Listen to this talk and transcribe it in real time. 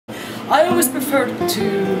I always prefer to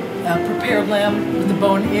prepare lamb with the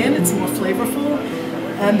bone in. It's more flavorful,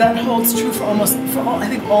 and that holds true for I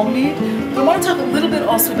think all meat. But I want to talk a little bit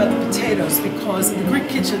also about the potatoes, because in the Greek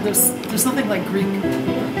kitchen there's nothing like Greek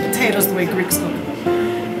potatoes the way Greeks cook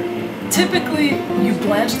them. Typically, you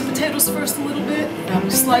blanch the potatoes first a little bit,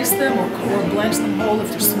 slice them or blanch them whole if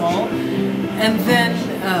they're small, and then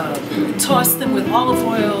toss them with olive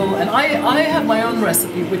oil. And I have my own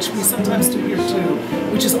recipe, which we sometimes do here too,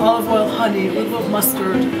 which is olive oil, honey, a little bit of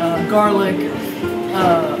mustard, garlic,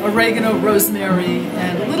 oregano, rosemary,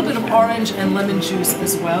 and a little bit of orange and lemon juice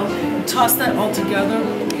as well. You toss that all together.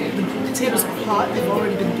 The potatoes are hot, they've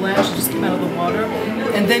already been blanched, they just came out of the water,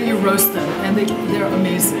 and then you roast them, and they're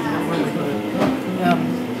amazing, they're really good.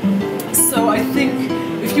 So I think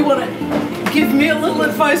if you want to give me a little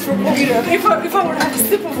advice for cooking, if I were to have a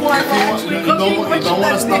sip of wine while actually cooking, you don't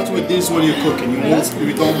want to start with this when you're cooking.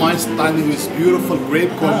 You don't mind starting with this beautiful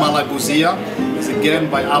grape called Malagousia. It's again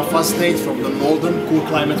by Alpha State from the northern cool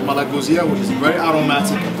climate Malagousia, which is a very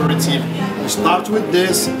aromatic aperitif. You start with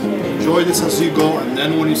this, enjoy this as you go, and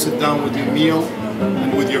then when you sit down with your meal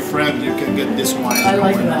and with your friend, you can get this wine. I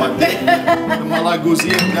like that. But the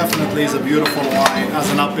Malagousia definitely is a beautiful wine. As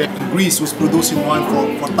an aperitif, Greece was producing wine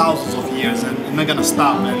for thousands of years, and it's not gonna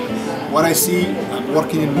stop. And what I see, I'm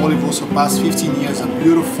working in Molyvos for the past 15 years, a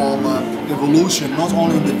beautiful evolution, not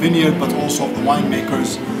only in the vineyard but also of the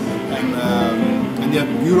winemakers. And they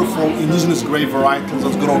have beautiful indigenous grape varietals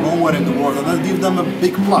that grow nowhere in the world, and that give them a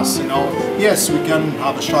big plus. You know, yes, we can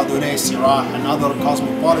have a Chardonnay, Syrah, and other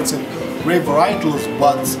cosmopolitan grape varietals,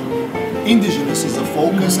 but indigenous is the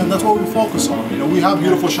focus, and that's what we focus on. You know, we have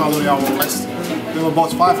beautiful Chardonnay on our list. We have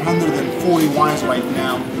about 540 wines right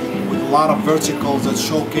now, with a lot of verticals that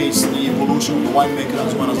showcase the evolution of the winemaker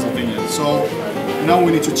as well as the vineyard. So, you know,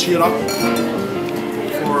 we need to cheer up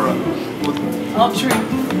for. I'll treat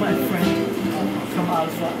my friend Kamal.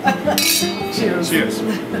 Cheers. Cheers.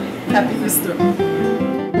 Happy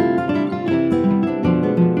Easter.